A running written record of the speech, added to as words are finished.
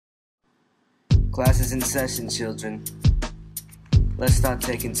Class is in session, children. Let's start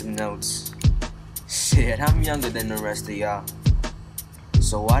taking some notes. Shit, I'm younger than the rest of y'all.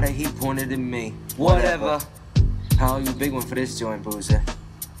 So why did he point it at me? Whatever. How are you big one for this joint, Boozer?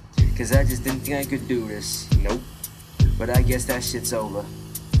 Cause I just didn't think I could do this. Nope. But I guess that shit's over.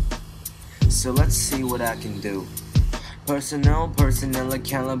 So let's see what I can do. Personnel, a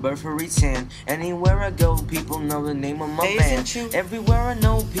caliber for each hand. Anywhere I go, people know the name of my band. Everywhere I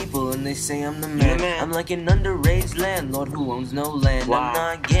know people and they say I'm the man. I'm like an underage landlord who owns no land. Wow. I'm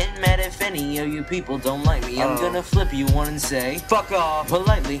not getting mad if any of you people don't like me. I'm gonna flip you one and say, fuck off.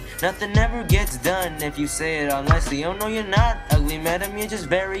 Politely, nothing ever gets done if you say it all nicely. Oh no, you're not ugly, madam, you're just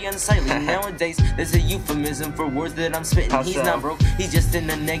very unsightly. Nowadays, there's a euphemism for words that I'm spitting. He's not broke, he's just in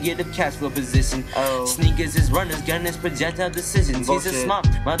a negative cash flow position. Sneakers is runners, gun is projectile decisions. Bullshit. He's a smart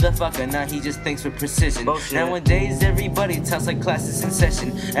motherfucker, now he just thinks with precision. Bullshit. Nowadays everybody talks like classes in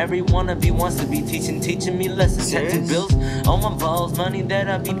session. Every wannabe wants to be teaching me lessons. Tattoo bills on my balls, money that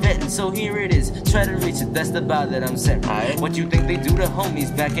I be betting. So here it is, try to reach it, that's the bar that I'm setting. What you think they do to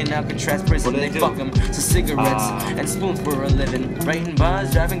homies back in Alcatraz prison? They fuck them to cigarettes and spoons for a living. Writing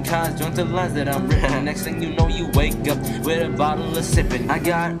bars, driving cars, joint the lines that I'm written. Next thing you know you wake up with a bottle of sipping. I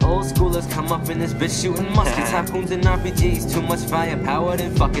got old schoolers come up in this bitch shooting muskets, harpoons and RPGs. Too much firepower,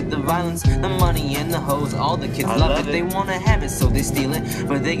 then fuck it. The violence, the money, and the hoes. All the kids love it. They wanna have it, so they steal it.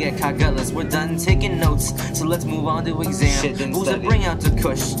 But they get caught gutless. We're done taking notes, so let's move on to exam. Boozer, bring out the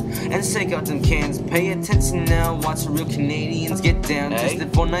kush and shake out them cans. Pay attention now, watch the real Canadians get down.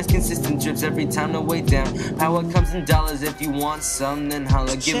 Tested for nice consistent drips every time the way down. Power comes in dollars. If you want some, then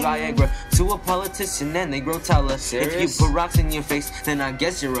holla. Give Viagra to a politician and they grow taller. If you put rocks in your face, then I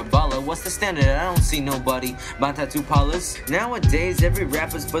guess you're a baller. What's the standard? I don't see nobody buy tattoo parlors. Nowadays, every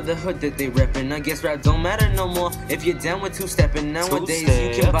rapper's for the hood that they reppin'. I guess rap don't matter no more if you're down with two-steppin'.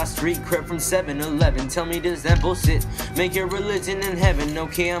 Nowadays, you can buy street crap from 7-Eleven. Tell me, does that bullshit make your religion in heaven?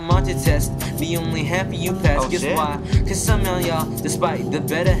 Okay, I'm on your test. Be only happy you pass. Guess why? Cause some of y'all, despite the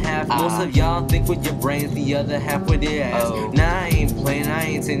better half, most of y'all think with your brains, the other half with your ass. Nah, I ain't playing, I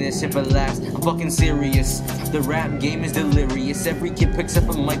ain't saying this shit for laughs. I'm fucking serious. The rap game is delirious. Every kid picks up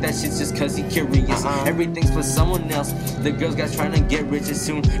a mic, that shit's just cause he curious. Everything's for someone else. The girls got trying to get rich as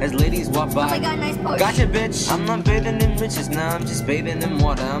soon as ladies walk by. Oh my God, nice push. Gotcha, bitch. I'm not bathing in riches, nah, I'm just bathing in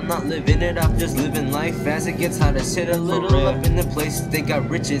water. I'm not living it up, just living life as it gets hotter. Shit a little up in the places they got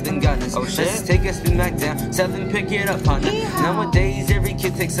riches and godness. Let's take a spin back down, south and pick it up, partner. Nowadays, every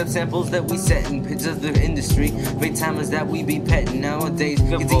kid takes up samples that we set in pictures of the industry. Big timers that we be petting. Nowadays,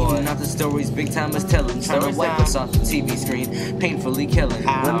 kids eating out the stories big timers telling. Trying to wipe us off the TV screen, painfully killing.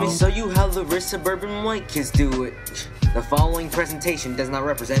 Let me show you how the rich suburban white kids do it. The following presentation does not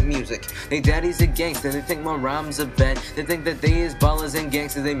represent music. They daddies are gangster, they think my rhymes are bad. They think that they is ballers and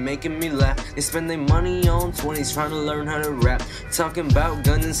gangsters, they making me laugh. They spend their money on 20s trying to learn how to rap. Talking about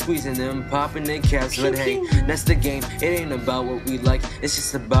guns and squeezing them, popping their caps. But hey, that's the game, it ain't about what we like. It's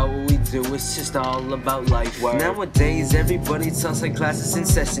just about what we do, it's just all about life. Nowadays, everybody talks like classes in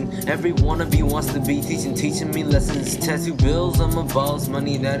session. Every wannabe wants to be teaching me lessons. Tattoo bills on my balls,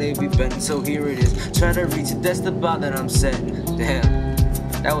 money that they be betting. So here it is, try to reach it, that's the bar that I'm setting. Damn,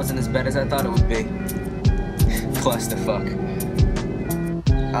 that wasn't as bad as I thought it would be. Clusterfuck.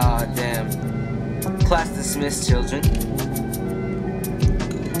 Damn. Class dismissed, children.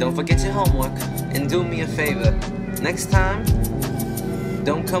 Don't forget your homework, and do me a favor. Next time,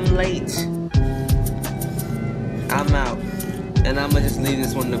 don't come late. I'm out, and I'ma just leave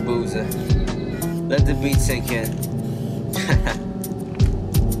this one to Boozer. Let the beat sink in.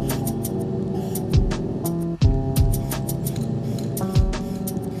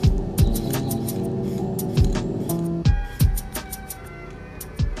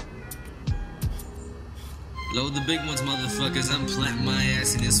 Load the big ones, motherfuckers. I'm planting my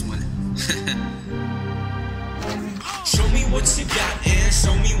ass in this one. Show me what you got and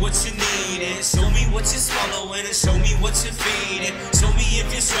show me what you need and show me what you're swallowing and show me what you're feeding. Show me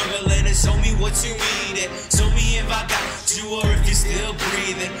if you're struggling and show me what you need and show me if I got you or if you're still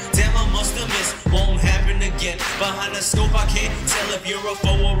breathing. Damn, I must have missed, won't happen again. Behind the scope I can't tell if you're a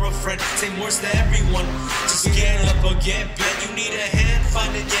foe or a friend. Same words to everyone, just get up or get bent. You need a hand,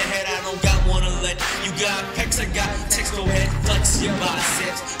 find in your head, I don't got one to let. You got pecs, I got text, go ahead, flex your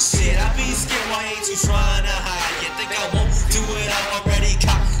biceps. Shit, I be scared, why ain't you trying to hide? You think I won't do it, I already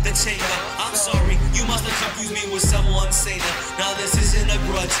caught the chamber. I'm sorry, you must have confused me with someone saner. Now this isn't a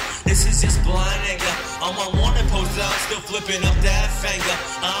grudge, this is just blind anger. On my wanted poster, I'm still flipping up that finger.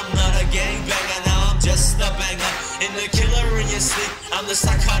 I'm not a gangbanger, now I'm just a banger. And the killer in your sleep, I'm the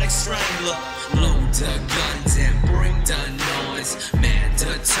psychotic strangler. Load the guns and bring the noise.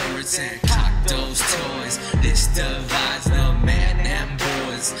 Mandatory turrets and cock those toys. This divides the man and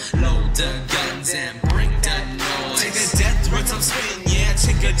boys. Load the guns and bring the noise. Take the death threats I'm spitting, yeah,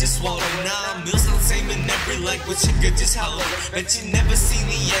 chicka just swallow. Nah, meals the same in every language, chicka just hollow. Bet you never seen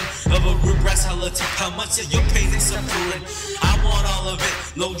the end of a real brass holler. Take how much of your pain and suffering. I want all of it.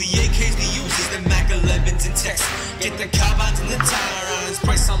 Load the AKs, the uses, the Mac 11s and text. Get the carbines and the tire irons,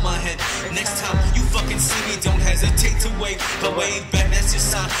 price on my head. Next time you fucking see me, don't hesitate to wave. But wave back, that's your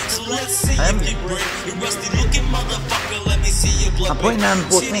sign. So let's see if you bring you rusty looking motherfucker. Let me see your blood.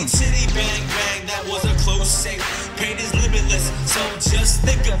 Chitty chitty bang bang, that was a close shave. Pain is limitless, so just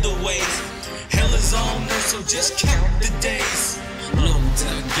think of the ways. Hell is almost, so just count the days. Load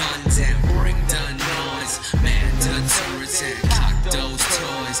the guns and bring the noise. Man the turrets and cock those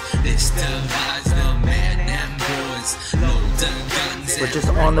toys. This divides the man and boys. Load the guns. We're just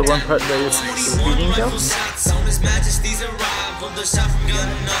on the one part that is repeating though. On His Majesty's arrival, the shot from gun,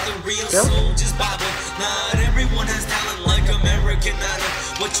 another real soldier's Bible. Not everyone has talent like American Idol.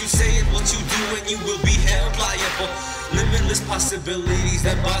 What you say and what you do, and you will be held liable. Limitless possibilities,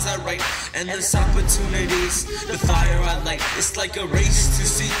 that bars I write. Endless opportunities, the fire I light. It's like a race to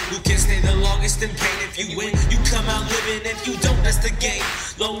see who can stay the longest in pain. If you win, you come out living. If you don't, that's the game.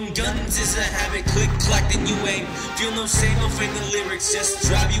 Loading guns is a habit, click, clack, then you aim. Feel no shame, no fame, the lyrics just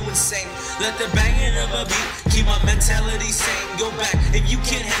drive you insane. Let the banging of a beat keep my mentality sane. Go back if you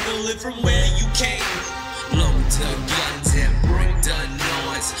can't handle it from where you came. Load the guns and bring the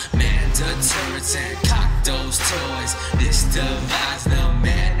noise. Man the turrets and cock those toys. This divides the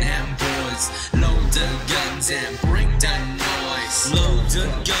man and boys. Load the guns and bring that noise. Load the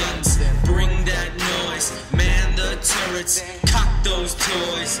guns, bring that noise. Man the turrets, cock those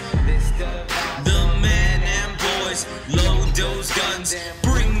toys. The man and boys, load those guns,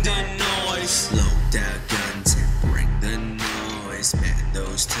 bring the noise. Load the guns and bring the noise. Man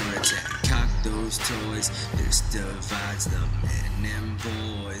those turrets and cock those toys. This divides the men and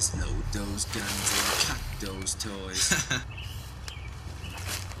boys. Load those guns and cock those toys.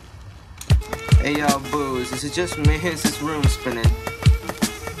 Hey y'all, Booze, is it just me? Is this room spinning?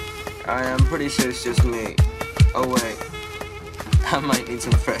 I'm pretty sure it's just me. Oh wait, I might need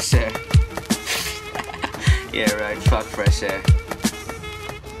some fresh air. Yeah right, fuck fresh air.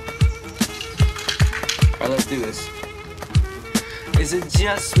 Alright, let's do this. Is it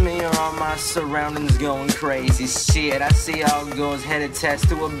just me or are my surroundings going crazy? Shit, I see all girls head attached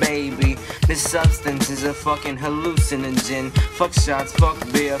to a baby. This substance is a fucking hallucinogen. Fuck shots, fuck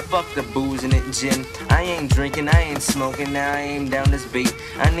beer, fuck the booze in it, gin. I ain't drinking, I ain't smoking, now I aim down this beat.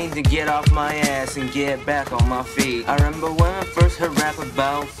 I need to get off my ass and get back on my feet. I remember when I first heard rap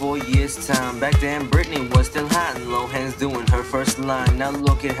about 4 years time. Back then Britney was still hot and Lohan's doing her first line. Now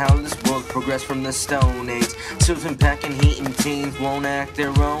look at how this world progressed from the Stone Age. Children packing heat and teens won't act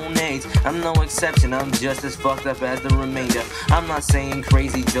their own age. I'm no exception, I'm just as fucked up as the remainder. I'm not saying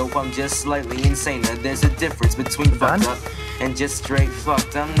crazy dope, I'm just slightly insane. There's a difference between fucked up and just straight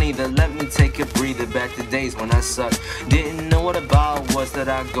fucked. I'm neither. Let me take a breather back to days when I sucked. Didn't know what a bar was, that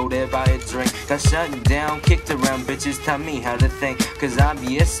I'd go there buy a drink. Got shut down, kicked around, bitches taught me how to think. Cause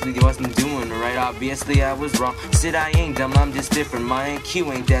obviously wasn't doing right, obviously I was wrong. Shit, I ain't dumb, I'm just different, my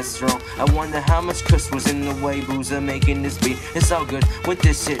IQ ain't that strong. I wonder how much Chris was in the way Boozer making this beat. It's all good with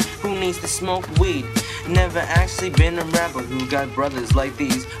this shit, who needs to smoke weed? Never actually been a rapper who got brothers like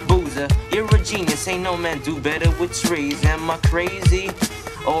these. Boozer, you're a genius, ain't no man do better with trees. Am I crazy?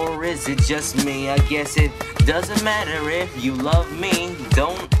 Or is it just me? I guess it doesn't matter if you love me.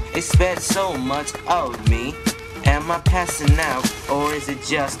 Don't expect so much of me. Am I passing out? Or is it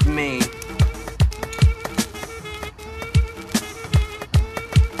just me?